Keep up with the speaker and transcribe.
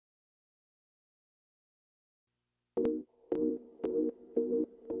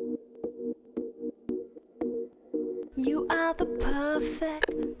You are the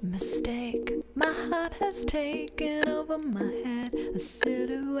perfect mistake. My heart has taken over my head. A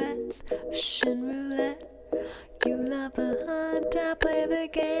silhouette, Russian roulette. You love the hunt, I play the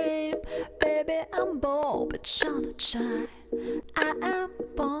game. Baby, I'm bold, but you're not shy. I am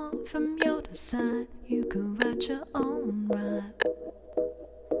born from your design. You can write your own rhyme.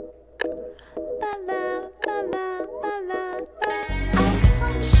 La la la la la la la. I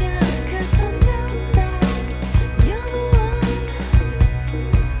want you 'cause I know that you're the one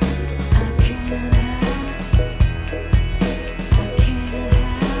I can't have. I can't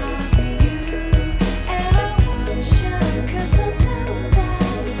have you. And I want you 'cause I know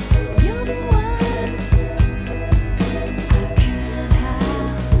that you're the one I can't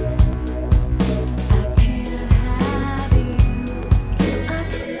have. I can't have you. You are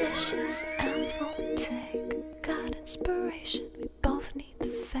delicious and full of take. Got inspiration, we both need the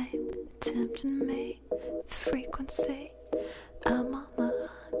fame. Tempting me, frequency. I'm on the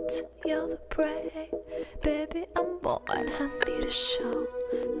hunt, you're the prey. Baby, I'm bored, I need a show.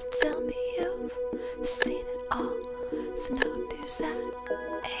 Tell me you've seen it all. It's no news at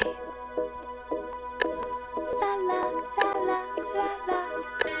 8.